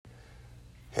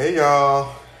Hey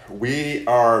y'all, we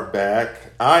are back.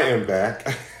 I am back.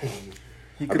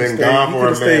 I've been gone for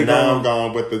a minute. Now I'm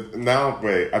gone with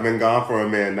the. I've been gone for a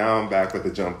minute. Now I'm back with the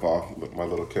jump off with my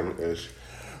little Kim-ish.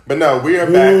 But no, we are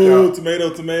back, y'all. Tomato.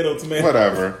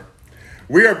 Whatever.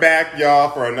 We are back,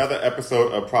 y'all, for another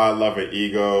episode of Pride, Love, and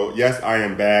Ego. Yes, I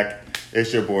am back.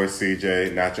 It's your boy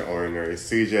CeeJay, not your ordinary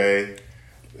CeeJay.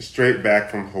 Straight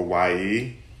back from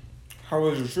Hawaii. How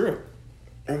was your trip?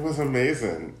 It was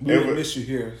amazing. We didn't miss you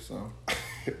here, so.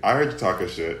 I heard you talking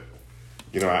shit.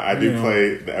 You know, I do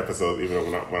play the episodes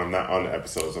even when I'm not on the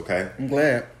episodes, okay? I'm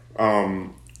glad.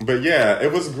 But yeah,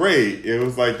 it was great. It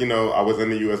was like, I was in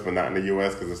the U.S. but not in the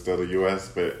U.S. because it's still the U.S.,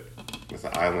 but it's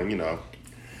an island,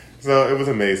 So it was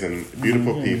amazing.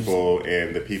 Beautiful people,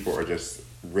 and the people are just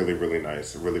really, really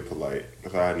nice, really polite.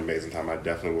 So I had an amazing time. I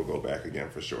definitely will go back again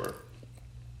for sure.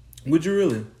 Would you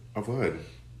really? I would.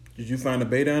 Did you find a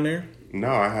bay down there? No,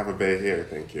 I have a bay here,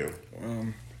 thank you.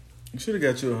 I should have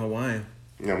got you a Hawaiian.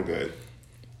 Yeah, I'm good.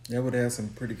 That would have had some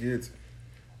pretty kids.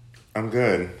 I'm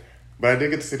good. But I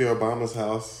did get to see the Obama's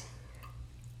house.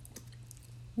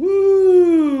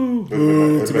 Woo!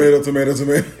 Tomato.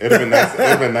 It'd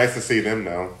have been nice to see them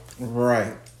though.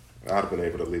 Right. I'd have been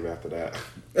able to leave after that.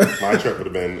 My trip would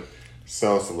have been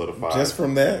so solidified. Just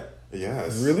from that?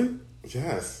 Yes. Really?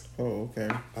 Yes. Oh, okay.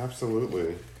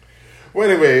 Absolutely. Well,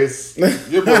 anyways,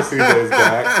 your boy CeeJay is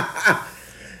back.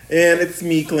 And it's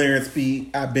me, Clarence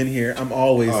P. I've been here. I'm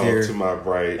always here. To my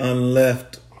right.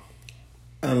 Unless,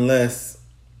 but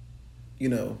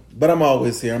I'm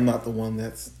always here. I'm not the one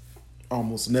that's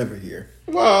almost never here.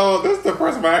 Well, this is the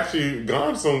first time I've actually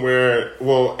gone somewhere.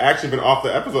 Well, actually been off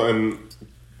the episode in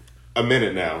a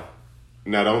minute now.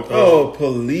 Now don't. Oh,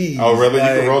 please. Oh, really?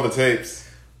 You can roll the tapes.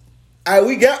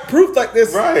 We got proof like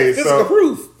this. Right. Physical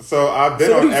proof. So I've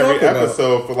been on every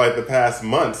episode for like the past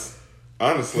months.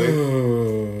 Honestly,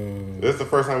 this is the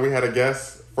first time we had a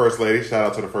guest, First Lady. Shout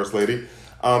out to the First Lady.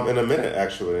 In a minute,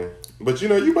 actually. But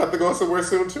you about to go somewhere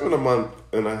soon too, in a month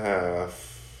and a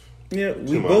half. Yeah,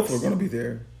 we both were going to be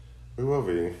there. We will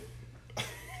be.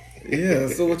 Yeah.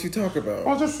 So what you talk about? I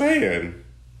was just saying.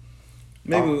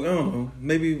 Maybe I don't know.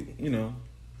 Maybe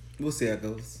we'll see how it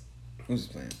goes. I'm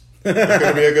just playing. It's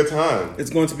going to be a good time.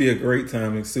 It's going to be a great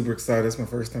time. I'm super excited. It's my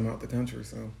first time out the country,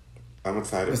 so. I'm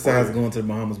excited. Besides going to the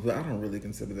Bahamas, but I don't really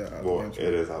consider that out the country.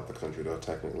 It is out the country though,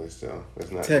 technically. Still, it's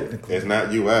not. Technically, it's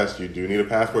not U.S. You do need a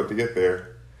passport to get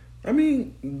there. I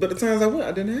mean, but the times I went,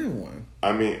 I didn't have one.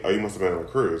 I mean, you must have been on a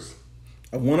cruise.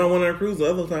 One I went on a cruise.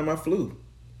 The other time I flew.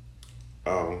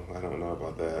 Oh, I don't know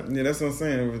about that. Yeah, that's what I'm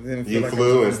saying. You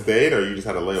flew and stayed, or you just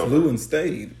had a layover? Flew and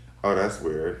stayed. Oh, that's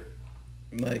weird.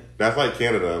 That's like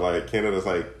Canada. Like Canada's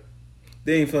like.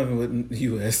 They ain't fucking with the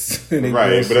U.S.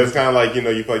 Right, but it's kind of like,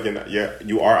 you feel like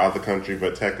you are out the country,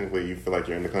 but technically you feel like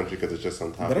you're in the country because it's just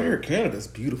on top. But I heard Canada's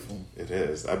beautiful. It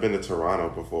is. I've been to Toronto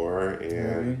before,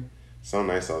 and so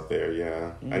nice out there,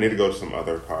 yeah. I need to go to some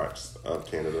other parts of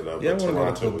Canada, though. Yeah, but I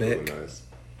want to Toronto go to Quebec. was really nice.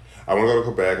 I want to go to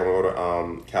Quebec. I want to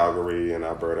go to Calgary and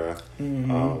Alberta.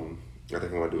 I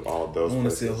think I want to do all of those places. I want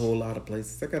to see a whole lot of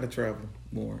places. I got to travel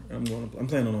more. I'm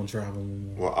planning on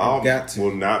traveling more. Well,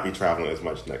 will not be traveling as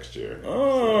much next year.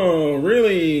 Oh,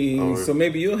 really? So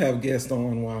maybe you'll have guests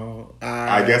on while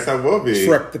I guess I will be.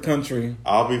 Trek the country.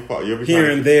 You'll be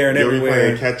here and there and everywhere.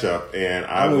 You'll be playing catch up, and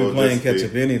I will be playing catch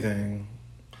up. Anything.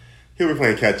 He'll be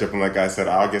playing catch up, and like I said,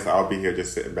 I guess I'll be here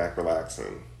just sitting back,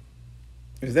 relaxing.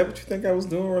 Is that what you think I was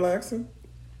doing, relaxing?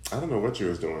 I don't know what you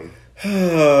was doing.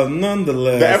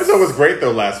 Nonetheless, the episode was great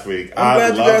though last week. I'm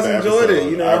glad you guys enjoyed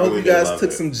it. I hope you guys took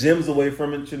it. some gems away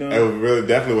from it. It really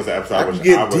definitely was an episode I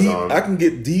was on. I can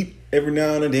get deep every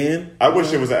now and then. I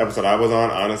wish it was an episode I was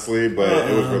on, honestly, but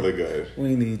it was really good.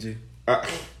 We need you. You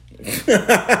see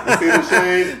the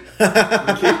shade?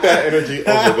 Keep that energy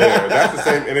over there. That's the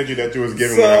same energy that you was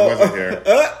giving when I wasn't here.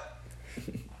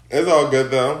 It's all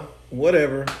good though.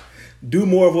 Whatever. Do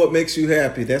more of what makes you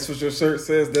happy. That's what your shirt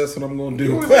says. That's what I'm going to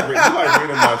do. You like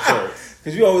reading my shirts.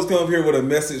 Because you always come up here with a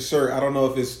message shirt. I don't know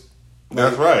if it's...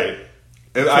 That's right.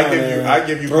 I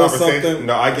give you conversation. Something.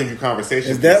 No, I give you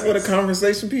conversation. Is that what a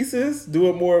conversation piece is? Do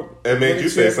it more... It made you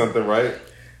say something, right?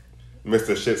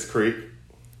 Mr. Schitt's Creek.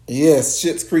 Yes,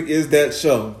 Schitt's Creek is that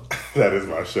show. That is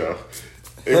my show.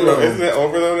 Isn't it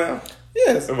over though now?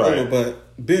 Yes, right. Over,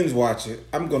 but binge watch it.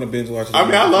 I'm going to binge watch it. I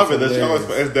mean, I love it. The show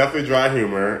is definitely dry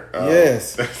humor.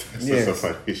 Yes. It's a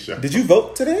funny show. Did you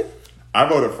vote today? I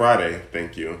voted Friday.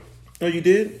 Thank you. Oh, you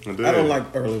did? I did. I don't like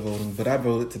early voting, but I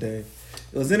voted today.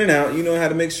 It was in and out. You know how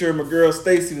to make sure my girl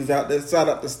Stacy was out there. Shout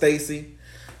out to Stacy.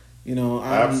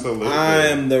 Absolutely. I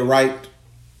am the right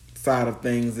side of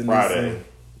things in Friday. This.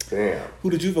 Damn. Who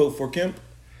did you vote for, Kemp?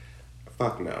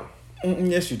 Fuck no.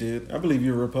 Yes, you did. I believe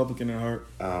you're a Republican at heart.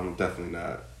 Definitely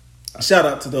not. Shout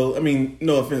out to those. I mean,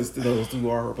 no offense to those who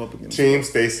are Republicans. Team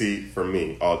Stacey for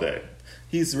me all day.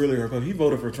 He's really a Republican. He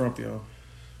voted for Trump, y'all.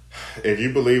 If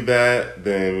you believe that,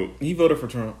 then he voted for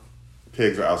Trump.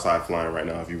 Pigs are outside flying right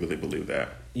now. If you really believe that,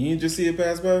 you didn't just see it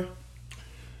pass by.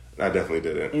 I definitely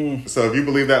didn't. So if you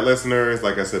believe that, listeners,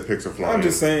 like I said, pigs are flying. I'm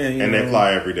just saying, and they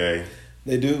fly every day.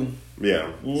 They do.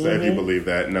 Yeah. So if you believe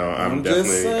that, no, I'm just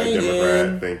definitely a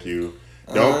Democrat. Thank you.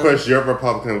 Don't push your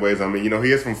Republican ways on me. You know,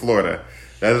 he is from Florida.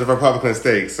 That is a Republican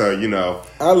state, so you know.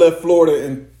 I left Florida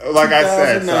in like I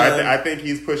said, so I think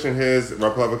he's pushing his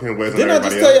Republican ways on everybody else. Didn't I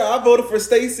just tell you I voted for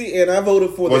Stacey and I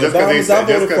voted for the Obamas? I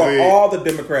voted for all the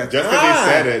Democrats. Just because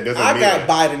he said it doesn't mean I got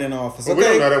Biden in office. Well,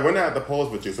 okay? we don't know that. We're not at the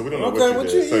polls with you, so we don't know what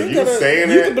you did. So you gotta, saying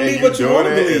you it can believe and what you you doing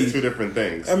want to it believe. is two different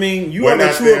things. I mean, you are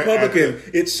a true Republican.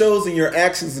 It shows in your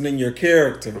actions and in your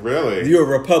character. Really? You're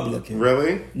a Republican.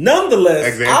 Really?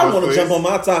 Nonetheless, I want to jump on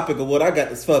my topic of what I got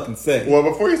to fucking say. Well,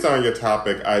 before you start on your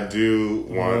topic, I do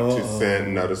want to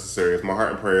send, no, this is serious. My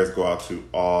heart and prayers go out to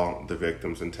all the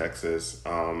victims in Texas.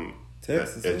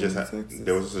 Texas?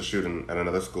 There was a shooting at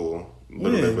another school,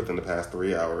 literally within the past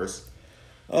 3 hours.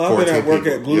 I've been at work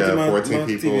at Glued to my 14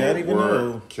 people TV. I didn't even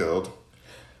know. Killed.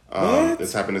 What?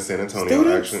 This happened in San Antonio.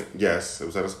 Students? Actually, yes, it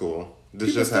was at a school. This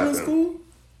People just happened. In school?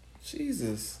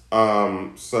 Jesus.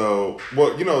 So,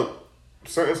 well, you know,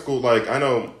 certain school, like I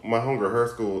know my homegirl, her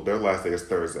school, their last day is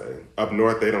Thursday. Up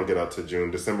north, they don't get out to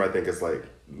June. December, I think it's like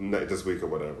this week or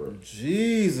whatever.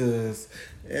 Jesus.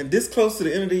 And this close to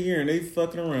the end of the year and they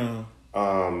fucking around.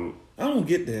 I don't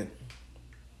get that.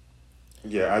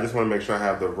 Yeah, I just want to make sure I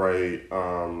have the right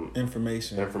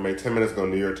information. 10 minutes ago,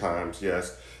 New York Times,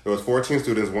 yes. There was 14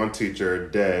 students, 1 teacher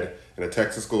dead in a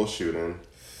Texas school shooting.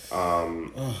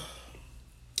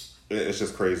 It's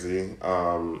just crazy.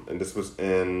 And this was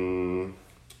in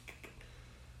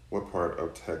what part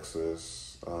of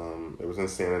Texas? It was in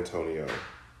San Antonio.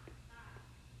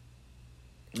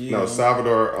 Yeah. No,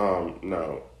 Salvador.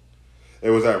 No, it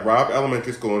was at Robb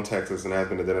Elementary School in Texas and has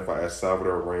been identified as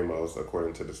Salvador Ramos,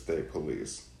 according to the state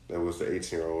police. It was the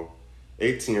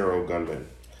 18-year-old gunman.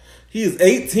 He is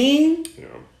 18? Yeah.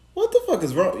 What the fuck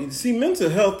is wrong? You see, mental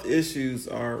health issues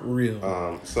are real.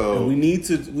 So and we need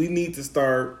to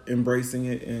start embracing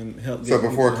it and help. So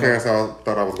before Clarence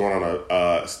thought I was going on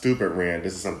a stupid rant,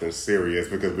 this is something serious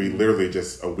because we literally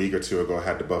just a week or two ago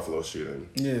had the Buffalo shooting.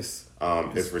 Yes.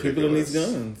 It's ridiculous. People in these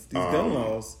guns, these gun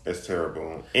laws. It's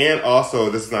terrible. And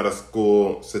also, this is not a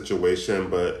school situation,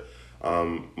 but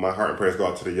my heart and prayers go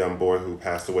out to the young boy who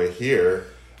passed away here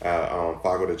at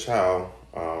Fogo de Chao.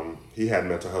 He had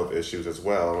mental health issues as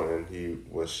well, and he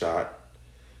was shot.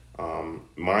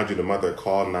 Mind you, the mother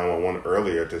called 911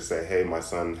 earlier to say, hey, my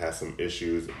son has some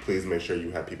issues. Please make sure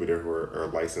you have people there who are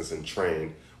licensed and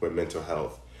trained with mental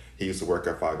health. He used to work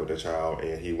at Fogo de Chao,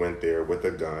 and he went there with a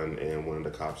gun, and one of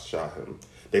the cops shot him.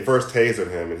 They first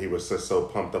tasered him, and he was just so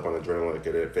pumped up on adrenaline it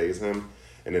could phase him,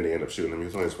 and then they ended up shooting him. He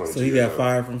was only 22 So he got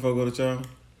fired from Fogo de Chao?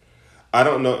 I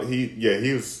don't know.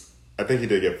 He was... I think he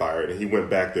did get fired, and he went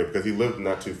back there because he lived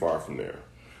not too far from there.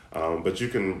 But you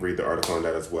can read the article on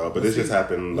that as well. But this just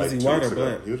happened like 2 weeks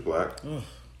ago. He was black.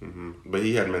 But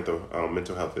he had mental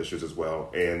health issues as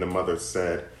well. And the mother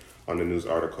said on the news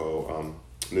article,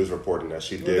 news reporting that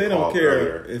she did call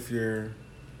earlier. If you're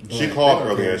black. She called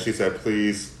earlier and she said,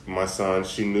 please, my son,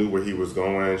 she knew where he was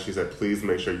going. She said, please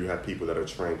make sure you have people that are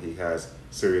trained. He has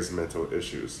serious mental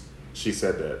issues. She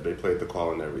said that. They played the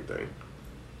call and everything.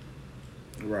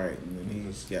 Right, and then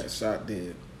he got shot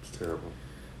dead. It's terrible.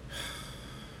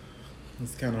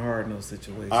 It's kind of hard in those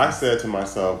situations. I said to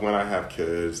myself, when I have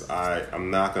kids, I'm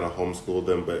not going to homeschool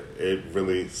them, but it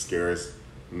really scares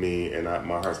me, and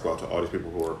my heart's go out to all these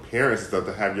people who are parents and stuff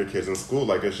to have your kids in school.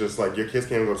 Like, it's just like your kids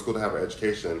can't go to school to have an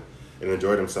education and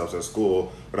enjoy themselves at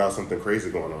school without something crazy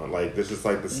going on. Like, this is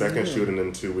like the second shooting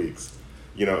in 2 weeks.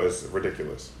 You know, it's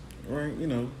ridiculous. Right, you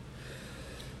know.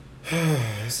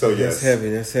 So yes,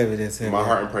 that's heavy. My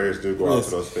heart and prayers do go out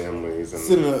to those families, and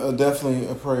sending definitely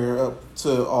a prayer up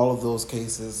to all of those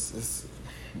cases.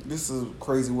 This is a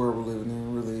crazy world we're living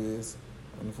in. It really is.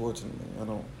 Unfortunately, I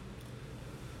don't.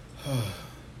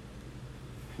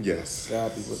 Yes.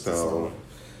 God be with us.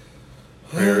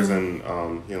 Prayers and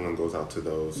healing goes out to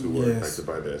those who were affected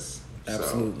by this.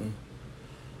 Absolutely. So,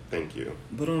 thank you.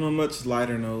 But on a much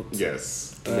lighter note.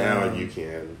 Yes. Now you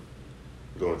can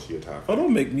go into your topic. Oh,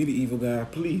 don't make me the evil guy,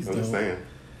 please. I'm just saying.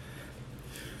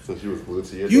 Since you was glued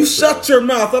to your You shut your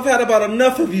mouth. I've had about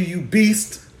enough of you, you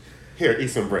beast. Here, eat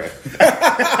some bread.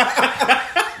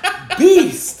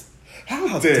 Beast.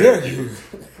 How dare you?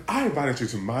 I invited you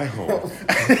to my home.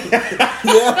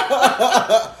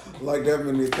 like that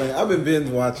many things. I've been binge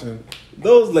watching.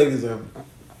 Those ladies are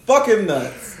fucking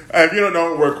nuts. If you don't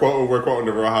know what we're quoting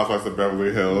the Real Housewives of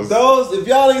Beverly Hills. Those, if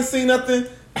y'all ain't seen nothing,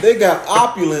 they got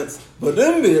opulence, but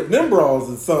them bras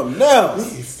is something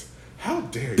else. Beast. How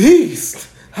dare you? Beast.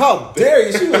 How dare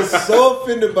you? She was so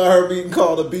offended by her being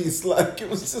called a beast. Like, it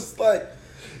was just like,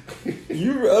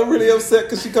 you are really upset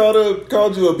because she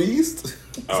called you a beast?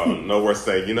 Oh, no worse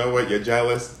say, you know what? You're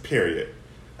jealous, period.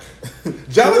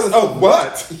 Jealous of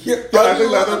what? Your ugly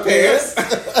leather pants?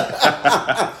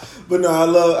 But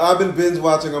no, I've been binge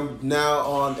watching them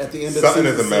now at the end of Sutton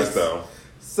season is a mess 6. though.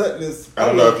 I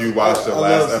don't know if you watched the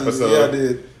last episode. Yeah, I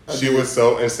did. She was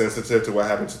so insensitive to what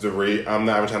happened to Dorit. I'm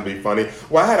not even trying to be funny.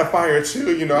 Well, I had a fire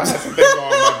too. You know, I had some things going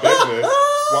on in my business.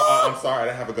 Well, I'm sorry. I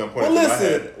didn't have a gun pointed at my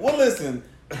head. Well, listen.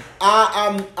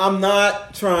 I'm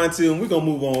not trying to, and we're going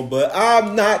to move on, but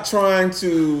I'm not trying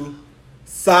to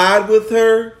side with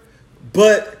her.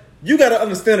 But you got to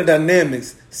understand the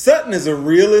dynamics. Sutton is a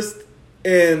realist,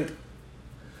 and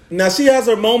now she has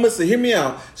her moments, so hear me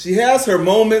out. She has her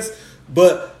moments,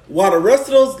 but while the rest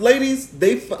of those ladies,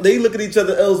 they look at each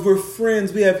other as we're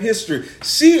friends, we have history.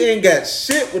 She ain't got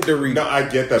shit with Dorit. No, I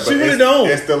get that, but she really don't.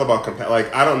 It's still about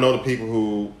like I don't know the people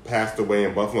who passed away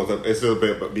in Buffalo. So it's still a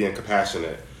bit about being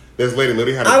compassionate. This lady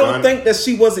literally had a gun. I don't think that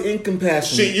she wasn't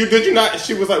incompassionate. Did you not?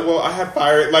 She was like, well, I had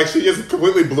fire. Like she just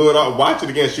completely blew it off. Watch it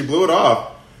again. She blew it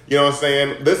off. You know what I'm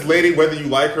saying? This lady, whether you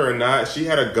like her or not, she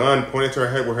had a gun pointed to her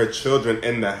head with her children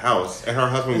in the house, and her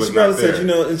husband was not there. Said,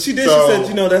 and she did. So,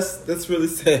 she said, that's really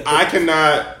sad. I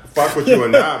cannot fuck with you or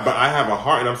not, but I have a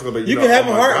heart, and I'm still. You can have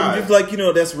a heart, and just like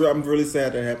that's real. I'm really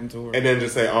sad that happened to her. And then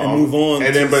just say, oh, and move on,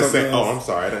 and then but say, oh, I'm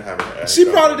sorry, I didn't have her. She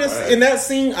probably just in that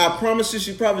scene. I promise you,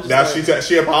 she probably just. Now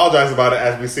she apologized about it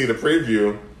as we see the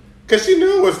preview, because she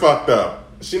knew it was fucked up.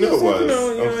 She knew it was.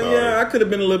 I could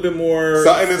have been a little bit more.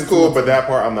 Something is cool, but that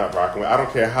part I'm not rocking with. I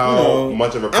don't care how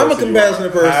much of a person I'm a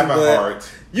compassionate person. I have a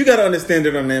heart. You got to understand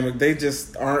the dynamic. They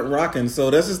just aren't rocking. So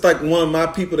that's just like one of my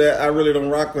people that I really don't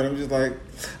rock with. I'm just like,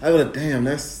 damn,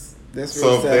 that's really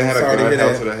so sad. If they had a gun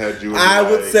held to the head, I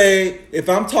would say if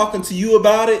I'm talking to you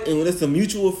about it, and it's a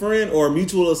mutual friend or a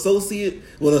mutual associate,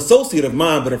 well, associate of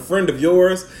mine, but a friend of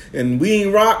yours, and we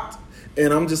ain't rocked,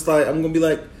 and I'm just like, I'm gonna be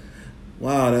like,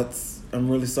 wow, I'm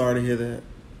really sorry to hear that.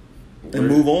 And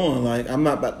move on. Like, I'm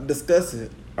not about to discuss it.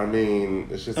 I mean,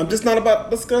 it's just... I'm just not about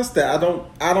to discuss that. I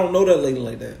don't know that lady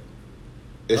like that.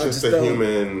 It's just a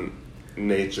human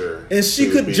nature. And she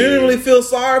could genuinely feel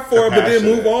sorry for her, but then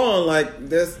move on. Like,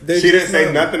 she didn't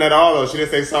say nothing at all, though. She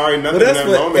didn't say sorry, nothing in that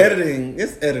moment. Editing.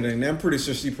 It's editing. I'm pretty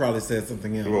sure she probably said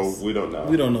something else. Well, we don't know.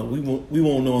 We don't know. We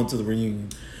won't know until the reunion.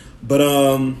 But,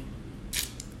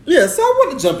 yeah, so I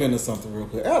want to jump into something real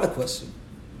quick. I had a question.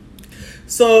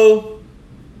 So,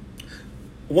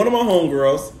 one of my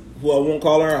homegirls, who I won't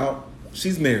call her out,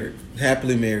 she's married,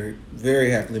 happily married,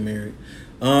 very happily married.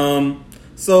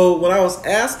 So when I was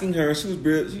asking her, she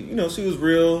was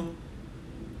real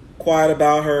quiet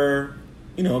about her,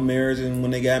 marriage and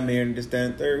when they got married and this, that,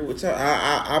 and third. Which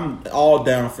I'm all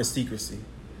down for secrecy.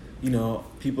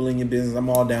 People in your business, I'm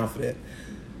all down for that.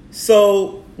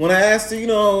 So when I asked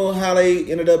her, how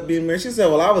they ended up being married, she said,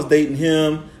 "Well, I was dating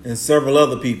him and several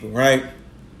other people, right?"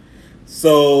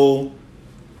 So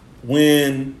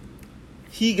when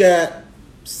he got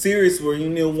serious where he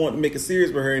wanted to make it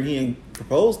serious with her and he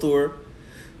proposed to her,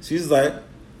 she's like,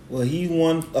 well, he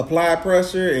won applied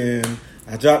pressure and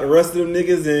I dropped the rest of them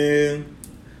niggas and,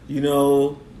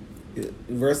 the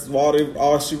rest of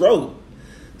all she wrote.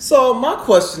 So my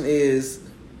question is,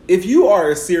 if you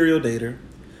are a serial dater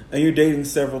and you're dating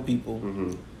several people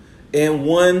and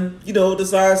one,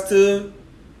 decides to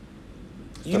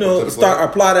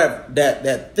apply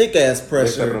that thick ass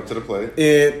pressure up to the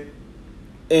plate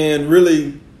and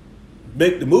really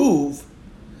make the move.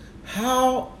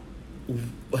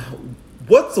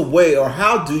 What's a way, or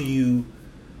how do you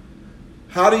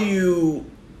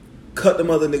cut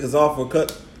them other niggas off, or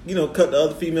cut the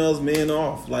other females, men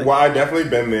off? Like, well, I definitely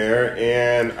been there,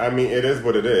 and I mean, it is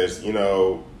what it is,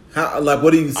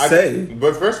 what do you say?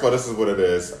 But first of all, this is what it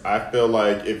is. I feel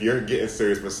like if you're getting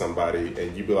serious with somebody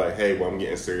and you be like, hey, well, I'm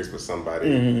getting serious with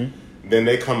somebody, then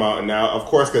they come out and now, of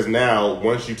course, because now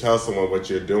once you tell someone what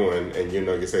you're doing and you're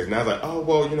serious, now it's like, oh,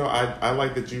 well, I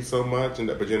like that you so much,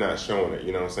 but you're not showing it,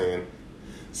 you know what I'm saying?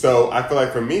 So I feel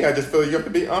like for me, I just feel like you have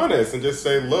to be honest and just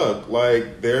say, look,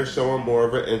 like they're showing more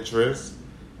of an interest.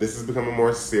 This is becoming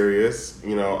more serious.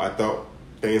 I thought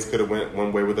things could have went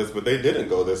one way with us, but they didn't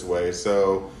go this way.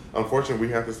 So unfortunately,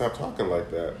 we have to stop talking like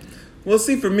that. Well,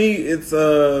 see, for me, it's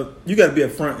you got to be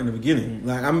upfront in the beginning.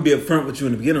 Like, I'm gonna be upfront with you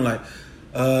in the beginning. Like,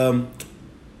 I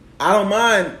don't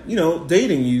mind,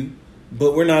 dating you,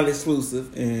 but we're not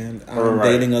exclusive, and I'm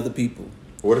Right. dating other people.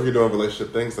 What if you're doing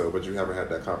relationship things though, but you haven't had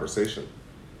that conversation?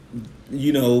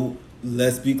 You know,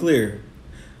 let's be clear.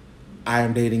 I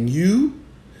am dating you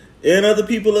and other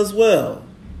people as well.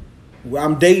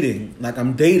 I'm dating.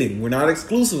 We're not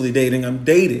exclusively dating. I'm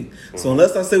dating. Mm-hmm. So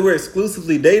unless I say we're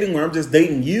exclusively dating, where I'm just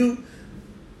dating you,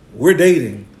 we're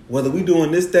dating. Whether we're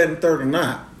doing this, that, and third or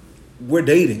not, we're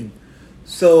dating.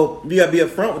 So you gotta be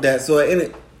upfront with that. So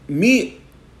me,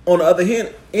 on the other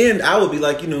hand, I would be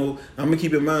like, I'm gonna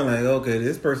keep in mind, like, okay,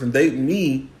 this person dating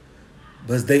me,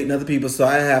 but it's dating other people. So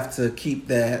I have to keep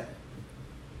that.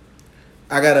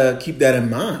 I gotta keep that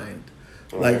in mind.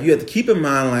 Okay. Like, you have to keep in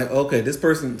mind, like, okay, this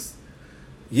person's.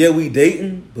 Yeah, we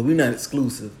dating, but we're not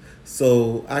exclusive.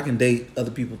 So I can date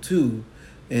other people too.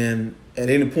 And at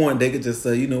any point, they could just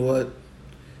say, you know what?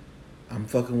 I'm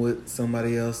fucking with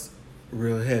somebody else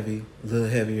real heavy, a little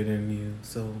heavier than you.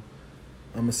 So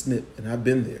I'm a snip. And I've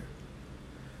been there.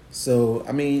 So,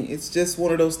 I mean, it's just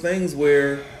one of those things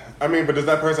where... I mean, but does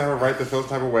that person have a right to feel some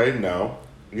type of way? No.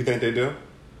 You think they do?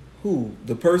 Who?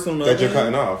 The person that you're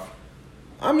cutting off?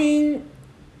 I mean...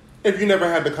 If you never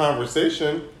had the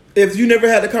conversation... If you never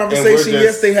had the conversation,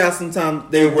 yes, they have some time.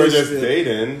 We're just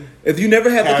dating. If you never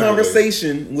had the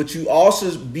conversation, which you all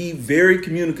should be very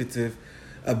communicative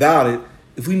about it.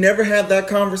 If we never had that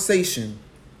conversation,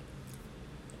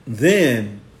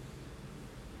 then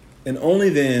and only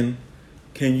then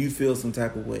can you feel some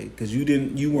type of way, because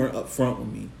you weren't upfront with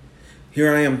me.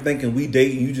 Here I am thinking we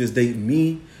dating, you just dating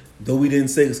me, though we didn't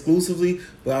say exclusively,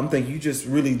 but I'm thinking you just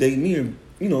really dating me, and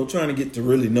trying to get to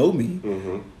really know me.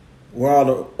 Mm-hmm. While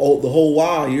the whole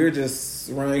while you're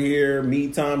just right here, me,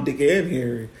 Tom, Dick, and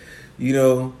Harry,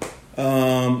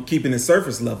 keeping it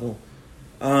surface level.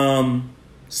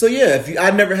 So yeah, if I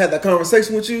never had that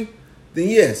conversation with you, then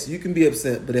yes, you can be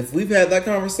upset. But if we've had that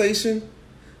conversation,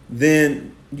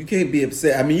 then you can't be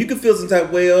upset. I mean, you can feel some type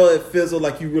of way. Oh, it feels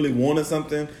like you really wanted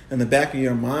something in the back of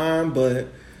your mind, but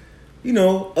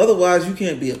otherwise you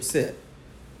can't be upset.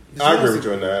 I agree with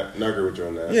you on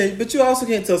that. Yeah, but you also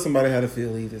can't tell somebody how to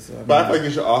feel either. So but I feel like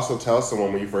you should also tell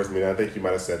someone when you first meet. I think you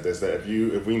might have said this, that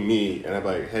if we meet and I'm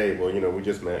like, hey, well, we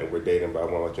just met and we're dating, but I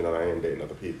want to let you know that I am dating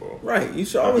other people. Right. You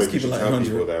should always keep it like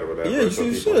 100. That or whatever, yeah, you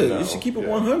should. You should keep it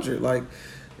 100. Like,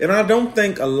 and I don't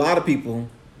think a lot of people,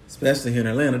 especially here in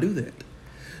Atlanta, do that.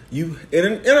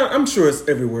 And I'm sure it's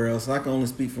everywhere else. I can only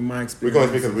speak from my experience. We can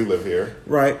only speak because we live here,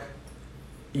 right?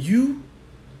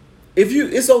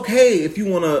 It's okay if you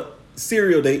want to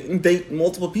serial date and date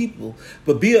multiple people,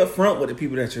 but be upfront with the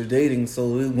people that you're dating,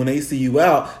 so when they see you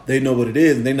out, they know what it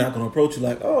is, and they're not going to approach you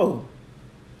like, oh,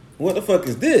 what the fuck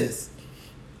is this?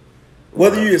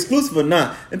 Whether you're exclusive or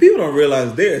not. And people don't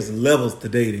realize there is levels to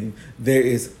dating. There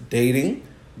is dating,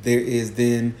 there is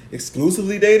then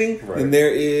exclusively dating, and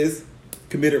there is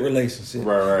committed relationship.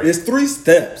 Right. There's 3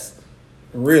 steps,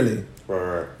 really.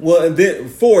 Right. Well, and then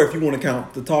 4 if you want to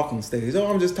count the talking stage.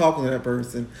 Oh, I'm just talking to that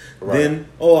person. Right. Then,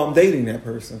 I'm dating that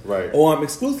person. Right. Or I'm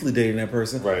exclusively dating that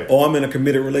person. Right. Or I'm in a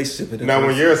committed relationship with that person.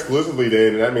 When you're exclusively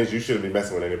dating, that means you shouldn't be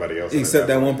messing with anybody else. Except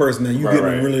that one person. Now, you get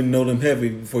to really know them heavy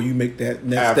before you make that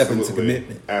next step into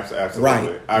commitment. Absolutely.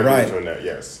 Right. I agree with you on that,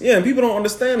 yes. Yeah, and people don't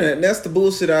understand that. And that's the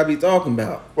bullshit I be talking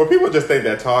about. Well, people just think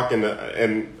that talking,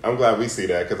 and I'm glad we see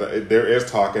that, because there is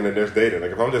talking and there's dating.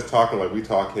 Like, if I'm just talking like we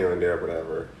talk here and there,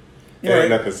 whatever,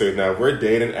 ain't nothing serious. Now, if we're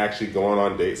dating, actually going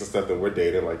on dates and stuff, then we're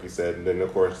dating, like you said. And then,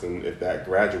 of course, if that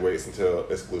graduates into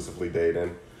exclusively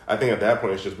dating, I think at that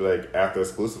point, it's just like after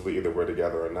exclusively, either we're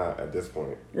together or not at this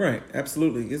point. Right.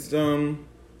 Absolutely.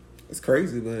 It's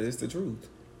crazy, but it's the truth.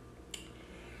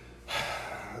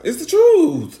 It's the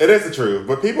truth. It is the truth.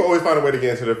 But people always find a way to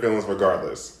get into their feelings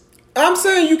regardless. I'm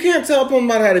saying you can't tell them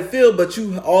about how they feel, but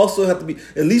you also have to be,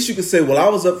 at least you can say, well, I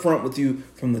was up front with you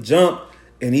from the jump.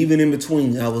 And even in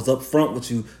between, I was up front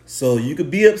with you. So you could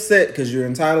be upset because you're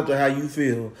entitled to how you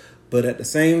feel. But at the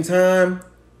same time,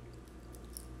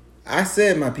 I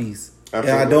said my piece.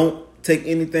 Absolutely. And I don't take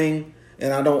anything,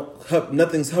 and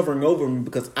nothing's hovering over me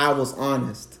because I was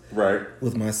honest. Right.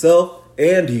 With myself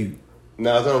and you.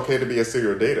 Now, is it okay to be a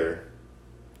serial dater?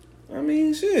 I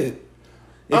mean, shit.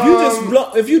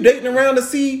 If you dating around to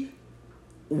see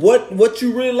what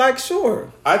you really like,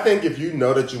 sure. I think if you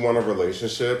know that you want a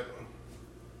relationship,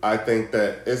 I think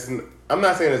that I'm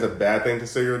not saying it's a bad thing to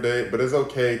serial date, but it's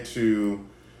okay to,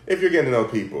 if you're getting to know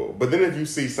people. But then if you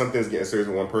see something's getting serious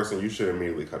with one person, you should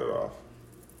immediately cut it off.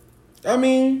 I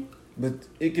mean, but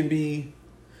it can be,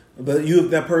 but if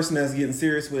that person that's getting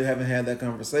serious with haven't had that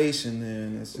conversation,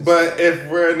 then it's just. But if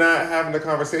we're not having the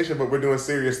conversation, but we're doing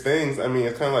serious things, I mean,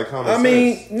 it's kind of like common sense. I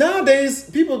mean, nowadays,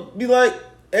 people be like,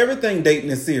 everything dating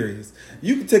is serious.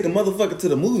 You can take a motherfucker to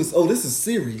the movies. Oh, this is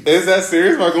serious. Is that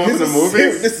serious about going to the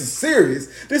movies? This is serious.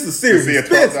 This is serious. You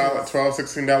see a $12,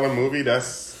 $16 movie,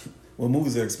 that's... Well,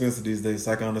 movies are expensive these days,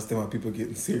 so I can understand why people are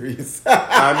getting serious.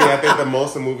 I think the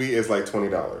most a movie is like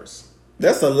 $20.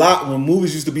 That's a lot when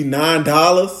movies used to be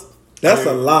 $9. That's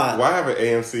a lot. Well, I have an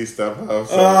AMC StubHub,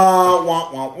 so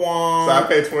wah, wah, wah. I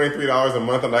pay $23 a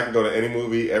month, and I can go to any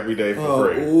movie every day for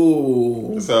free.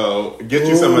 Ooh. So get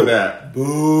you some of that.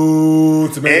 Boo.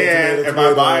 And if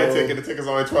I buy a ticket, the ticket's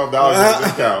only $12 with a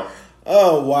discount.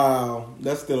 Oh wow,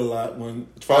 that's still a lot. When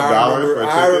 $12 for a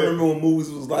ticket. I remember when movies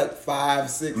was like $5,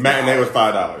 $6. Matinee was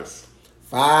 $5.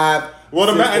 $5. Well,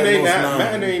 the $6 matinee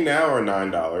now are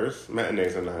 $9.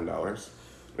 Matinees are $9.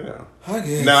 Yeah. I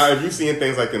guess. Now, if you've seen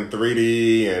things like in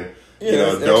 3D and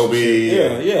Dolby,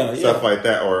 stuff like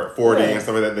that, or 4D and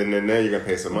stuff like that, then there you're gonna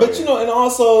pay some money. But and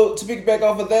also to piggyback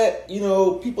off of that,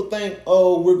 people think,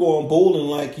 oh, we're going bowling,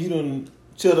 like you done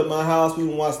chilled at my house, we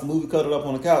done watched the movie, cut it up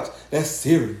on the couch. That's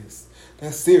serious.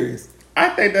 That's serious. I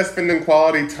think that's spending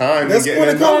quality time. That's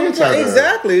spending quality time.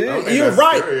 Exactly. You're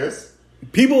right. Serious.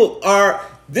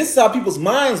 This is how people's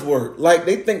minds work. Like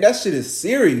they think that shit is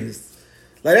serious.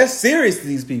 Like that's serious to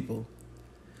these people.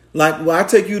 Like, well, I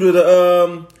take you to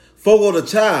the Fogo de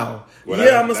Chao. Well,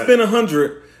 I'm gonna spend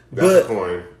 $100. That's a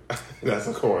coin. That's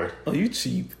a coin. Oh, you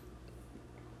cheap.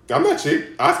 I'm not cheap.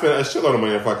 I spent a shitload of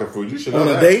money on fucking food. You should know on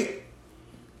that. On a date?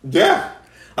 Yeah.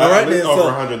 All right, then. Over So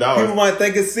 $100. people might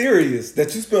think it's serious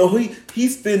that you spend.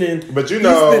 He's spending. But he's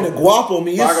spending guap on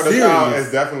me. It's Fogo de serious. Chao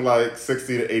is definitely like $60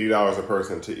 to $80 a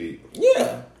person to eat.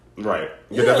 Yeah. Right.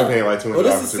 You're definitely paying like $200. Well,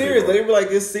 this is serious. They be like,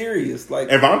 it's serious. Like,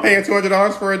 if I'm paying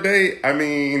 $200 for a date, I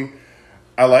mean,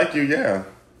 I like you, yeah.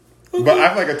 Okay. But I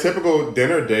feel like a typical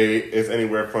dinner date is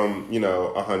anywhere from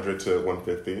 $100 to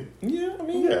 $150. Yeah, I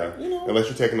mean, unless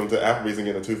you're taking them to Applebee's and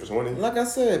getting a 2 for $20. Like I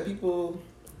said, people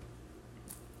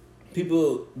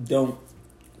don't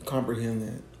comprehend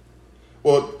that.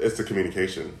 Well, it's the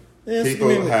communication. Yeah, people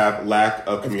have lack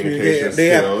of communication skills. They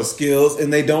have the skills,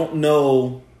 and they don't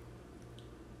know.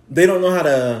 They don't know how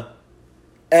to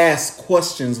ask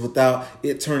questions without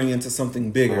it turning into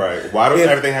something bigger. Right. Why does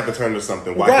everything have to turn into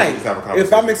something? Why can't you just have a conversation?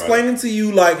 If I'm explaining to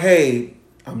you like, hey,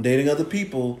 I'm dating other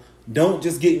people, don't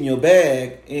just get in your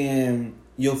bag and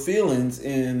your feelings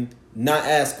and not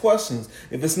ask questions.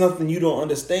 If it's nothing you don't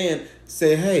understand,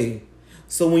 say, hey,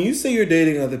 so when you say you're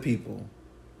dating other people,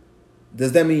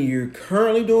 does that mean you're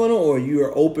currently doing it or you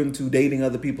are open to dating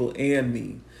other people and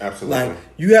me? Absolutely. Like,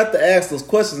 you have to ask those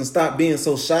questions and stop being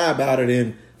so shy about it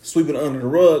and sweep it under the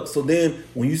rug. So then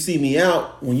when you see me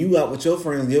out, when you out with your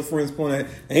friends point at,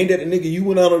 ain't that the nigga you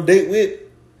went out on a date with?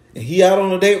 And he out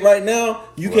on a date right now?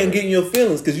 You can't get in your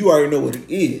feelings because you already know what it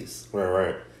is.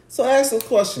 Right. So ask those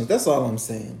questions. That's all I'm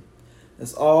saying.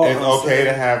 That's all it's I'm okay saying.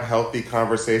 To have healthy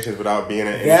conversations without being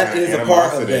an that is a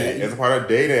part of that. It's a part of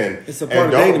dating. It's a part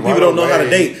of dating. People don't know how to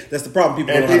date. That's the problem.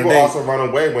 People don't know how to date. Also run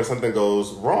away when something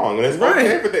goes wrong. And it's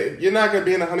okay, but you're not going to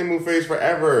be in a honeymoon phase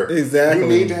forever. Exactly. You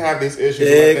need to have these issues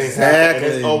when things happen.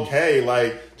 And it's okay.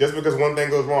 Like, just because one thing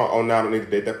goes wrong, oh, now I don't need to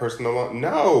date that person no longer.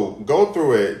 No, go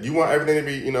through it. You want everything to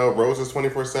be, roses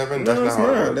 24/7? That's not how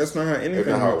it works. That's not how anything. That's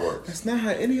not how it works. That's not how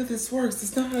any of this works.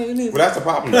 That's not how any of this. Well, that's the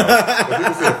problem, though. If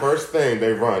people see the first thing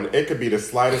they run, it could be the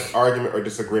slightest argument or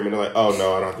disagreement. They're like, oh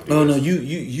no, I don't have to do this. No,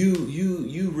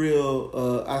 you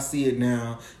real. I see it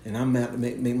now, and I'm about to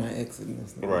make my exit.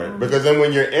 Right, because then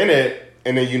when you're in it.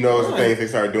 And then the things they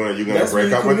start doing. You're going to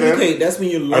break up with them? That's when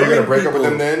you learn. Are you going to break up with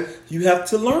them then? You have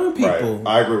to learn people. Right.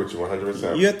 I agree with you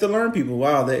 100%. You have to learn people.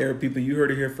 Wow, that Arab people. You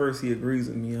heard it here first. He agrees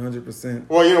with me 100%.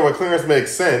 Well, when clearance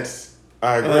makes sense,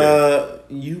 I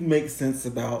agree. You make sense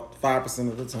about 5%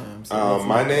 of the time. So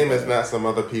my name is not some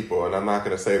other people, and I'm not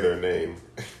going to say their name.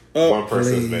 One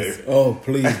person's name. Oh,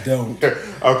 please don't.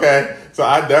 Okay? So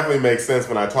I definitely make sense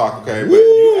when I talk, okay? But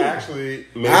you actually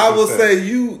make sense. I will say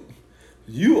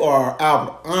you are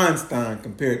Albert Einstein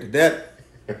compared to that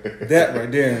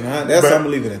right there, and I'm gonna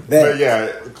leave it at that. But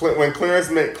yeah, when Clarence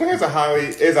is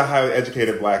a highly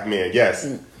educated black man,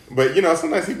 yes. But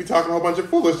sometimes he be talking a whole bunch of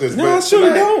foolishness. No, but I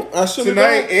surely don't.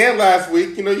 Tonight and last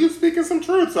week, you speaking some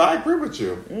truth, so I agree with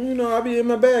you. I be in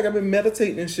my bag. I've been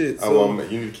meditating and shit. So. Oh, well,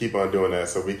 you need to keep on doing that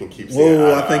so we can keep seeing.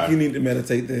 Whoa, I think you need to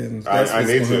meditate then. I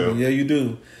need to. Yeah, you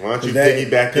do. Why don't you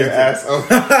piggyback your ass over?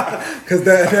 Because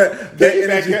that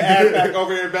piggyback your ass back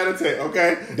over there and meditate,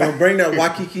 okay? Don't bring that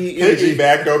Waikiki energy.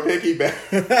 Don't piggyback.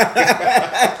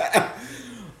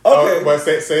 Okay. But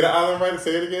say the island right.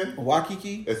 Say it again.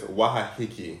 Waikiki? It's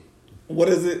Wahahiki. What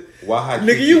is it? Wahahiki.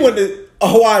 Nigga, you went to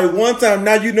Hawaii one time.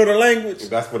 Now you know the language.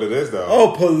 That's what it is, though.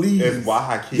 Oh, please. It's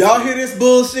Wahahiki. Y'all hear this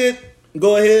bullshit?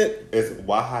 Go ahead. It's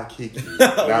Waikiki.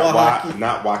 Waikiki.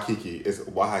 Not Waikiki. It's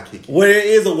Waikiki. Where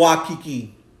is a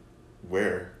Waikiki?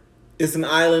 Where? It's an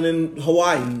island in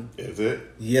Hawaii. Is it?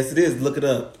 Yes, it is. Look it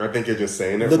up. I think you're just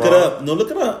saying it Look wrong. it up. No,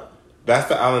 look it up. That's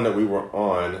the island that we were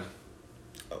on.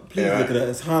 Please look it up.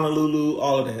 It's Honolulu,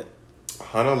 all of that.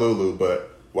 Honolulu,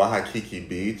 but Waikiki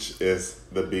Beach is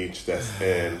the beach that's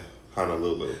in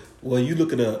Honolulu. Well, you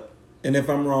look it up. And if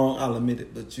I'm wrong, I'll admit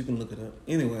it, but you can look it up.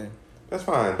 Anyway. That's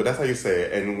fine, but that's how you say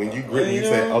it. And when you greet, you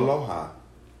say aloha.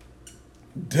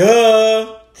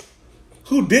 Duh.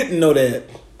 Who didn't know that?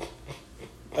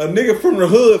 A nigga from the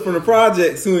hood, from the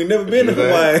projects, who ain't never been to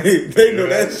Hawaii, they know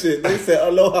that shit. They said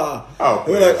aloha. Oh,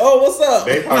 we're like, oh, what's up?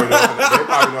 They probably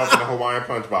know from the Hawaiian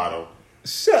punch bottle.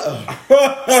 Shut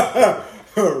up.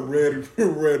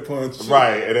 red punch.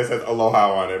 Right, and it says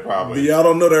aloha on it, probably. Y'all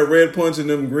don't know that red punch and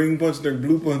them green punch and them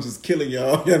blue punch is killing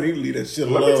y'all. Y'all need to leave that shit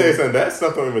alone. Let me tell you something. That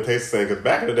stuff don't even taste the same, because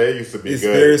back in the day, it used to be it's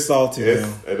good. It's very salty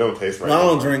now. It don't taste right. I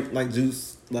don't drink like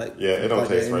juice. It don't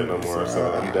taste right no more.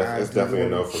 So it's definitely a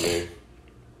no for me.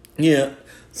 Yeah.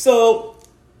 So,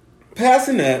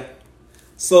 passing that,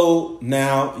 so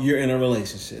now you're in a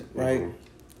relationship, right? Mm-hmm.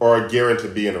 Or gearing to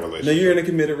be in a relationship. No, you're in a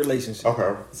committed relationship.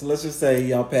 Okay. So let's just say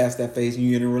y'all passed that phase and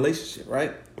you're in a relationship,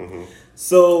 right? Mm-hmm.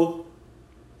 So,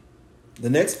 the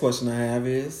next question I have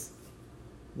is,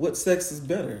 what sex is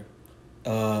better?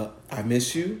 I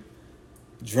miss you,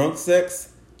 drunk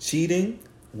sex, cheating,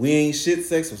 we ain't shit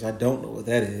sex, which I don't know what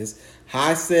that is.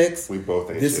 High sex. We both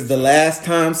ain't This shit is the last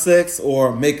time sex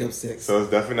or makeup sex. So it's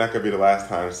definitely not going to be the last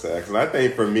time sex. And I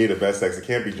think for me, the best sex, it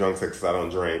can't be drunk sex because I don't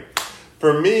drink.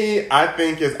 For me, I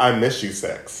think it's I miss you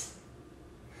sex.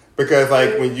 Because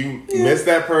like when you miss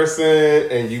that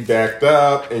person and you backed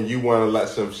up and you want to let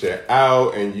some shit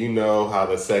out and you know how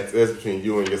the sex is between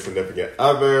you and your significant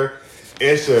other,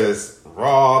 it's just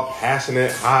raw,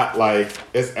 passionate, hot, like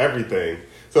it's everything.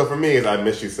 So for me, it's I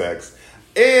miss you sex.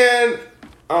 And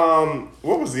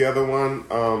what was the other one?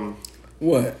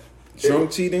 What?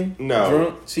 Drunk cheating? No.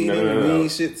 Drunk cheating? No. We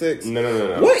ain't shit sex?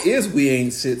 No. What is we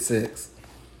ain't shit sex?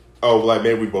 Oh, like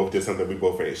maybe we both did something. We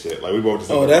both ain't shit. Like we both did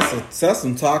something. Oh, that's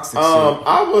some toxic shit.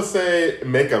 I would say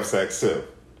makeup sex too.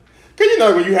 Cause you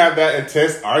know when you have that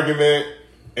intense argument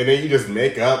and then you just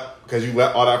make up because you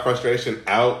let all that frustration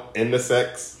out in the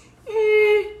sex.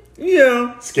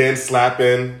 Yeah. Skin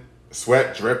slapping,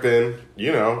 sweat dripping.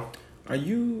 You know. Are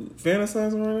you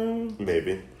fantasizing right now?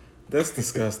 Maybe. That's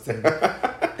disgusting.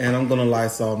 And I'm gonna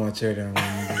Lysol my chair down when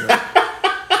you do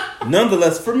that.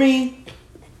 Nonetheless, for me,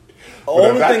 the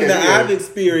only thing that I've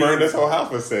experienced. Burn this whole house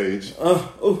with sage.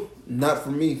 Not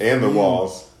for me. And the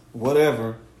walls.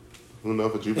 Whatever. Who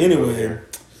knows what you've been doing here?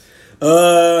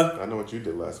 I know what you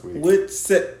did last week.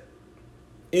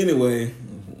 Anyway,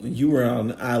 you were on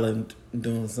the island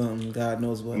doing something. God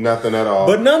knows what. Nothing at all.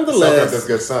 But nonetheless, this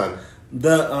good sun.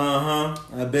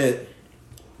 I bet.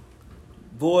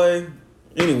 Boy,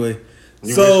 anyway.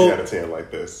 You wish you had a tan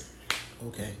like this.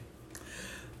 Okay.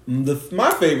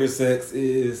 My favorite sex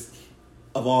is,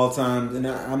 of all time, and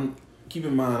I'm keep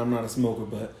in mind I'm not a smoker,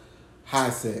 but high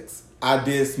sex. I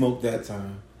did smoke that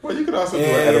time. Well, you could also do an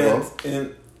edible.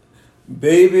 And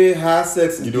baby, high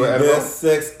sex is the best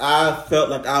sex. I felt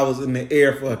like I was in the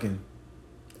air fucking.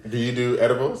 Do you do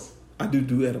edibles? I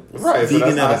do edibles. Right,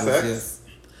 vegan so that's edibles, high sex. yes.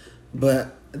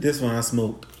 But this one I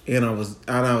smoked and I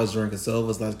was drinking, so it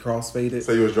was like crossfaded.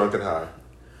 So you was drunk and high.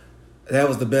 That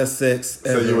was the best sex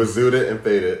ever. So you was zooted and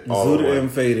faded. Zooted and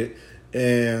faded,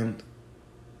 and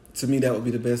to me that would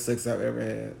be the best sex I've ever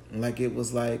had. Like it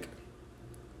was like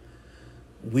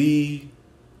we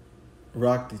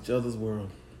rocked each other's world,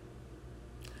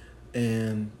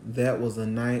 and that was a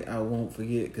night I won't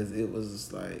forget because it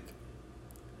was like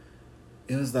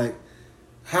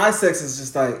high sex is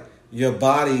just like your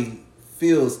body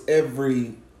feels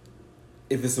every.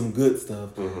 If it's some good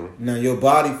stuff. Mm-hmm. Now your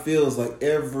body feels like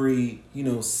every,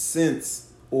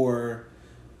 sense or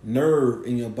nerve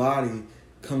in your body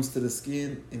comes to the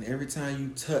skin, and every time you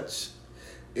touch,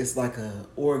 it's like a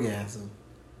orgasm.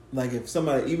 Like if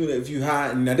somebody, even if you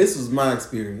high, now this was my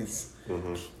experience.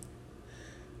 Mm-hmm.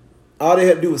 All they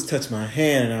had to do was touch my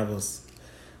hand, and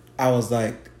I was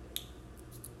like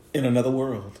in another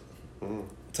world. Mm.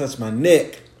 Touch my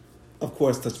neck, of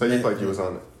course. Touch my neck. So you felt like you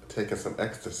was taking some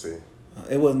ecstasy.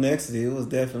 It wasn't ecstasy. It was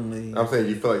definitely. I'm saying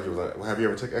you feel like you was on. Have you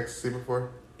ever took ecstasy before?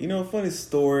 Funny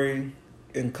story.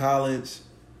 In college,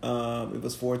 it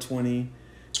was 420,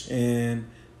 and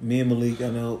me and Malik, I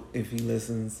know if he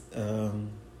listens,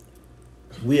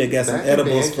 we had got some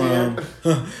edibles from.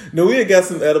 No, we had got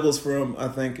some edibles from. I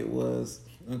think it was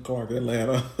Clark,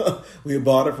 Atlanta. We had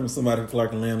bought it from somebody in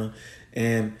Clark, Atlanta,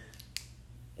 and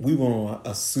we went on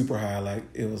a super high. Like,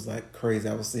 it was like crazy.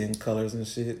 I was seeing colors and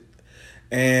shit.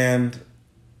 And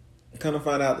kind of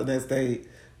find out the next day,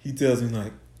 he tells me,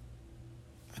 like,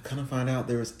 I kind of find out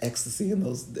there was ecstasy in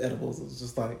those edibles. It was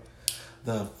just like,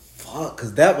 the fuck?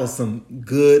 Because that was some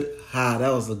good high.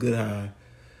 That was a good high.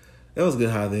 That was a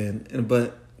good high then.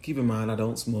 But keep in mind, I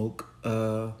don't smoke.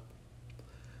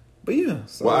 But yeah.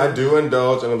 So. Well, I do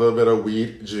indulge in a little bit of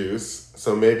weed juice.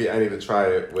 So maybe I need to try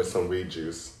it with some weed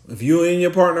juice. If you and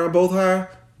your partner are both high,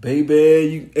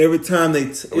 baby, every time they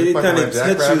touch you,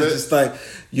 it's just like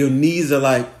your knees are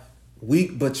like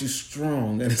weak, but you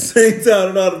strong. At the same time, I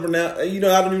don't know how to pronounce.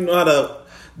 I don't even know how to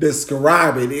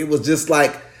describe it. It was just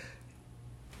like,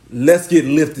 let's get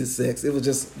lifted sex. It was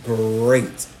just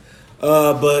great.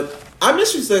 But I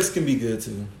miss you sex can be good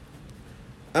too.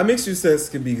 I miss you sex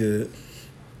can be good.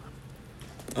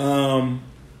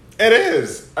 It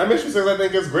is. I miss you sex. I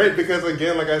think it's great because,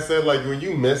 again, like I said, like when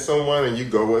you miss someone and you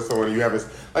go with someone and you have this,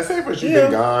 like say for instance, you've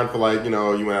been gone for like, you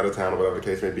went out of town or whatever the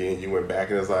case may be, and you went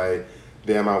back and it's like,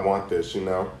 damn, I want this,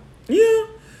 Yeah.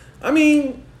 I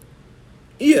mean,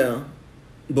 yeah.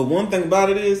 But one thing about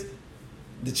it is,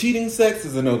 the cheating sex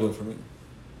is a no-go for me.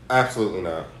 Absolutely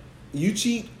not. You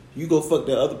cheat, you go fuck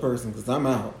that other person because I'm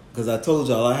out. Because I told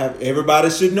y'all, everybody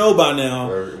should know by now,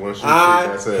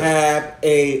 I have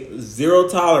a zero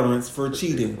tolerance for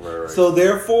cheating. Right. So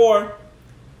therefore,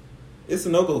 it's a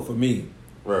no-go for me.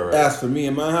 Right. As for me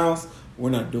in my house,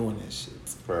 we're not doing that shit.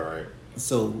 Right.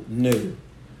 So, no.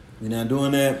 We're not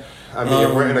doing that. I mean,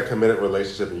 if we're in a committed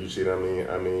relationship and you cheat on me,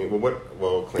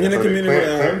 Clarence in a committed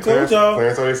relationship, I told y'all.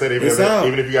 Clarence already said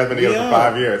even if you guys been together for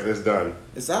 5 years, it's done.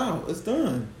 It's out. It's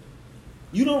done.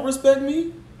 You don't respect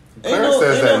me? Clarence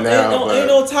says that now, ain't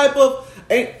no type of...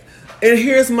 And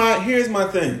here's my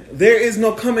thing. There is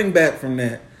no coming back from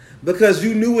that. Because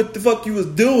you knew what the fuck you was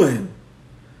doing.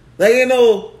 Like,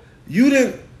 you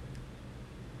didn't...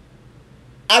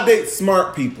 I date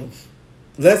smart people.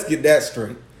 Let's get that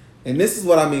straight. And this is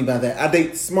what I mean by that. I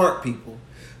date smart people.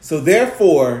 So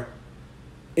therefore,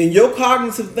 in your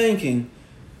cognitive thinking,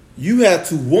 you have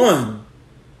to, 1,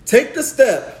 take the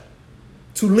step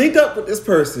to link up with this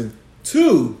person.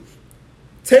 2,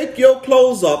 take your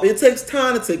clothes off. It takes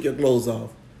time to take your clothes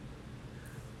off.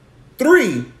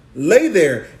 3, lay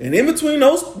there. And in between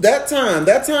that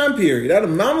time period, that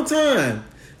amount of time,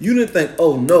 you didn't think,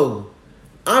 oh no,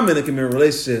 I'm in a committed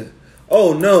relationship.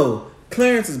 Oh no,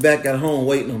 Clarence is back at home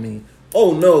waiting on me.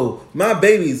 Oh no, my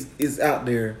baby is out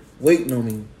there waiting on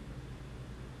me.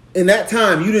 In that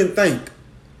time, you didn't think.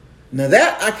 Now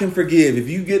that I can forgive. If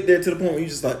you get there to the point where you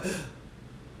just like,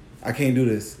 I can't do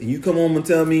this. And you come home and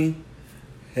tell me,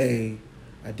 hey,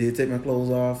 I did take my clothes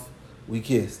off. We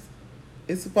kissed.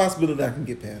 It's a possibility I can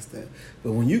get past that.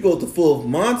 But when you go to full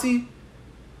Monty,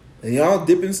 and y'all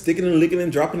dipping, sticking and licking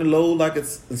and dropping the load like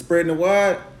it's and spreading it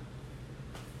wide,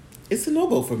 it's a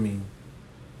no-go for me.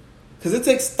 Because it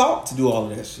takes thought to do all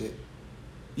of that shit.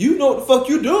 You know what the fuck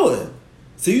you doing.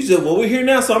 So you just, we're here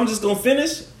now, so I'm just going to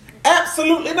finish?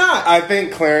 Absolutely not. I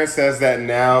think Clarence says that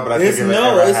now, but I think if it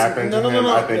ever happened to him,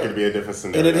 I think it'd be a different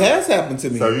scenario. And it has happened to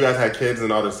me. So you guys had kids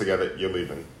and all this together, you're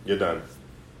leaving. You're done.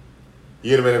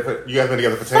 You guys been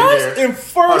together for 10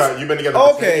 years. Hold on, you've been together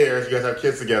for 10 years. You guys have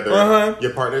kids together. Uh-huh.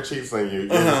 Your partner cheats on you. You're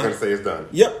just going to say it's done.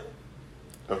 Yep.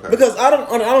 Okay. Because I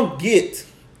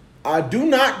do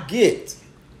not get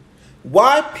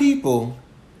why people,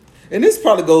 and this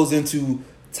probably goes into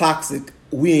toxic,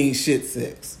 we ain't shit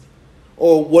sex,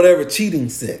 or whatever, cheating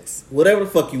sex, whatever the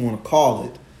fuck you want to call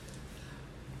it.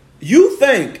 You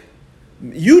think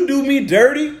you do me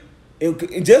dirty,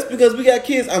 and just because we got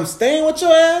kids, I'm staying with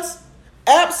your ass?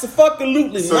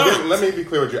 Absolutely so not. Let me be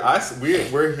clear with you.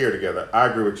 We're here together. I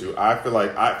agree with you. I feel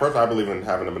like I believe in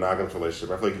having a monogamous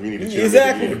relationship. I feel like if you need to cheat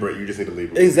on me, you just need to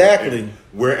leave me. Exactly. If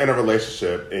we're in a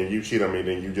relationship and you cheat on me,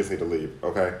 then you just need to leave.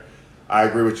 Okay, I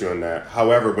agree with you on that.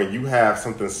 However, when you have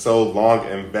something so long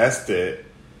invested,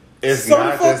 it's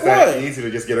not just that easy to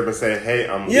just get up and say, "Hey,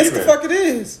 I'm leaving." Yes, the fuck it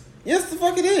is. Yes, the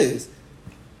fuck it is.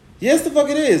 Yes, the fuck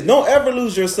it is. Don't ever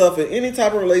lose yourself in any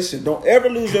type of relationship. Don't ever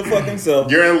lose your fucking self.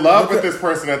 You're in love with this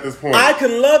person at this point. I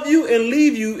can love you and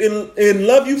leave you and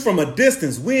love you from a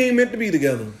distance. We ain't meant to be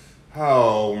together.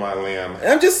 Oh, my lamb.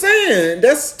 I'm just saying,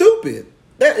 that's stupid.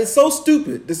 That is so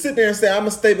stupid to sit there and say, I'm going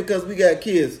to stay because we got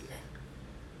kids.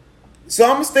 So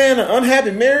I'm going to stay in an unhappy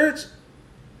marriage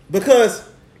because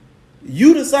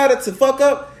you decided to fuck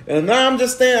up. And now I'm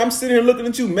sitting here looking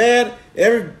at you mad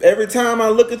every time I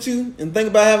look at you and think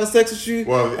about having sex with you.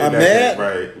 Well, I'm mad.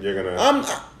 Right, you're gonna.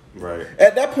 Right.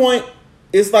 At that point,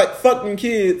 it's like fuck them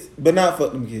kids, but not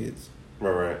fuck them kids.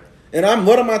 Right. And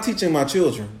what am I teaching my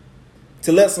children?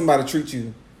 To let somebody treat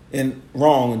you and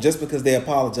wrong, and just because they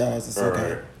apologize, it's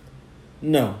okay. Right.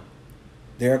 No,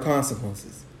 there are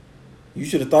consequences. You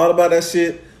should have thought about that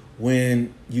shit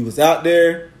when you was out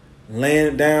there laying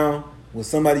it down with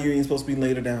somebody you ain't supposed to be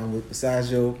laying it down with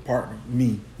besides your partner,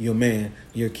 me, your man,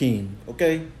 your king.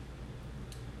 Okay?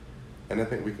 And I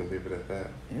think we can leave it at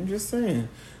that. I'm just saying.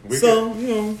 We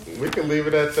can leave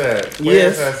it at that.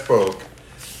 Yes. I spoke.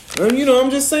 I'm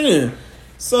just saying.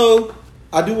 So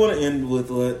I do want to end with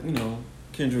what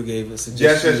Kendra gave us.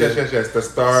 Yes. The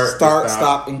start,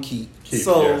 stop, and keep.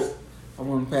 So yes. I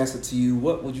want to pass it to you.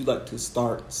 What would you like to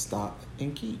start, stop,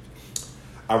 and keep?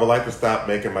 I would like to stop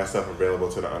making myself available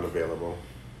to the unavailable.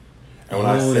 And when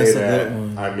I say that,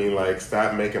 I mean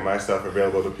stop making myself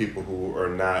available to people who are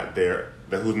not there,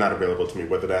 who's not available to me,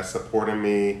 whether that's supporting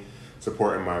me,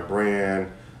 supporting my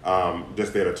brand,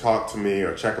 just there to talk to me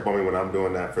or check up on me when I'm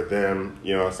doing that for them.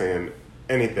 You know what I'm saying?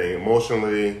 Anything,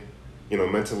 emotionally,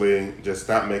 mentally, just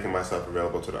stop making myself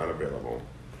available to the unavailable.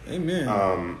 Amen.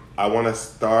 I want to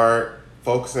start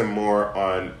focusing more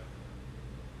on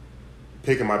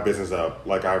picking my business up.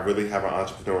 Like, I really have an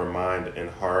entrepreneur mind and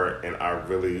heart, and I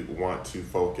really want to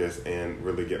focus and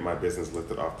really get my business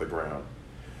lifted off the ground.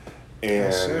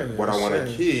 And what I want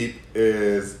to keep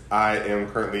is I am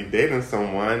currently dating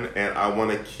someone, and I want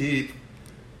to keep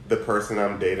the person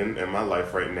I'm dating in my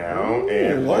life right now. Ooh,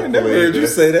 and I never heard you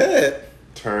say that.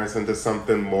 Turns into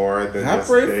something more than I just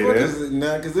pray dating. for this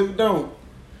now, because if it don't,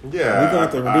 yeah, we're going to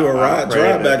have to do a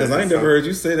drive back, because I ain't never heard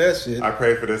you say that shit. I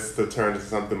pray for this to turn into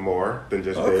something more than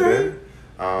just dating.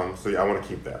 So yeah, I want to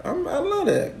keep that. I love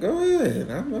that. Go ahead.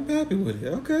 I'm happy with it.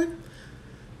 Okay.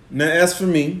 Now, as for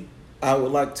me, I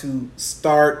would like to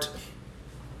start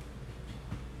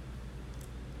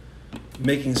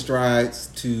making strides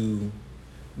to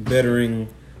bettering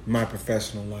my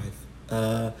professional life.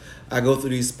 I go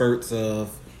through these spurts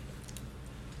of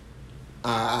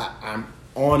I'm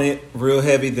on it real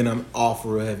heavy, then I'm off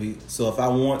real heavy. So if I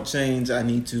want change, I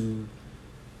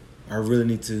really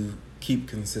need to keep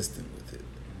consistent with it.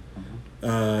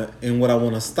 And what I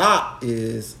want to stop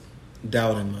is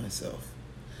doubting myself.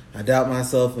 I doubt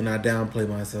myself and I downplay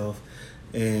myself,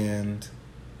 and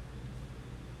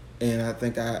I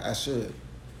think I should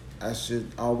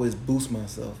always boost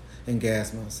myself and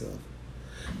gas myself.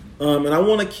 And I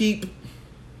want to keep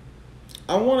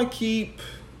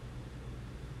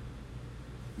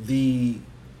the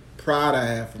pride I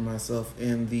have for myself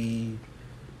and the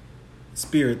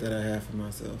spirit that I have for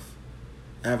myself.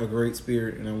 I have a great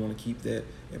spirit, and I want to keep that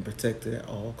and protect it at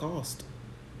all costs.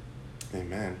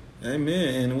 Amen.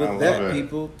 And with that,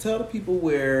 people, tell the people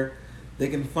where they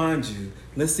can find you.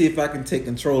 Let's see if I can take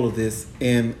control of this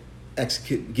and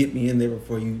actually get me in there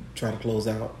before you try to close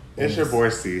out. It's your boy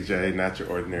CeeJay, not your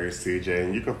ordinary CeeJay.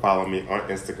 And you can follow me on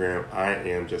Instagram. I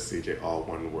am just CeeJay, all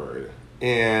one word.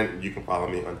 And you can follow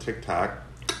me on TikTok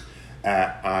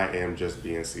at I am just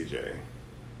being CeeJay.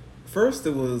 First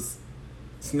it was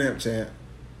Snapchat,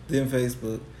 then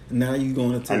Facebook. Now you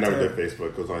going to TikTok? I never did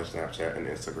Facebook. It was on Snapchat and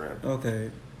Instagram.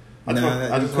 Okay. I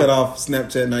just cut off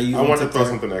Snapchat. Now you. I want to throw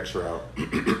something extra out.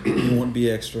 You want to be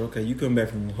extra? Okay. You come back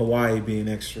from Hawaii being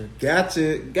extra.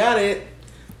 Gotcha. Got it.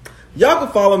 Y'all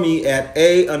can follow me at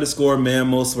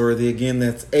 @A_man_most_worthy. Again,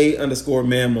 that's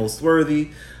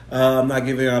 @A_man_most_worthy. I'm not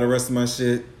giving out the rest of my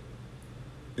shit.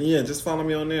 And yeah, just follow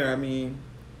me on there. I mean,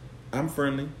 I'm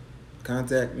friendly.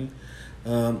 Contact me.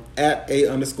 At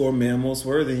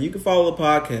 @A_man_most_worthy. And you can follow the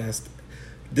podcast.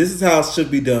 This is how it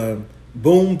should be done.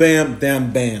 Boom, bam,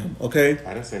 damn, bam. Okay?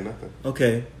 I didn't say nothing.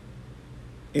 Okay.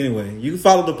 Anyway, you can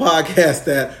follow the podcast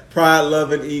at Pride,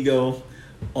 Love, and Ego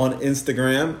on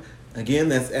Instagram. Again,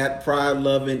 that's at Pride,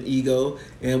 Love, and Ego.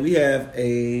 And we have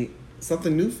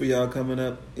something new for y'all coming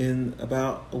up in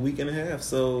about a week and a half.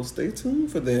 So stay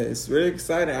tuned for that. It's very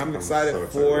exciting. I'm excited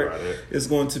for it. It's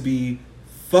going to be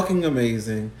fucking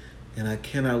amazing. And I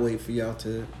cannot wait for y'all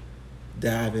to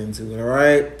dive into it. All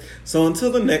right? So until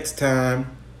the next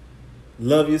time,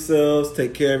 love yourselves,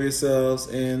 take care of yourselves,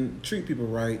 and treat people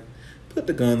right. Put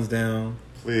the guns down.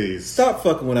 Please. Stop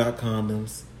fucking without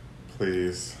condoms.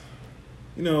 Please.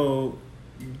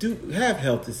 Have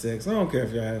healthy sex. I don't care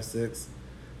if y'all have sex,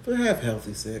 but have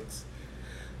healthy sex.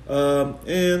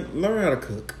 And learn how to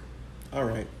cook. All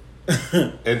right.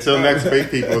 Until next week,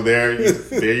 people. There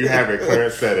you have it.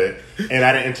 Clarence said it, and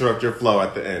I didn't interrupt your flow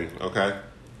at the end. Okay.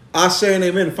 I share an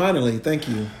amen. Finally, thank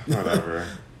you. Whatever.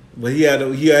 But he had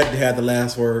to have the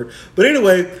last word. But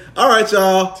anyway, all right,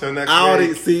 y'all. Till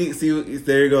next week. See,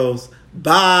 there he goes.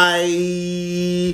 Bye.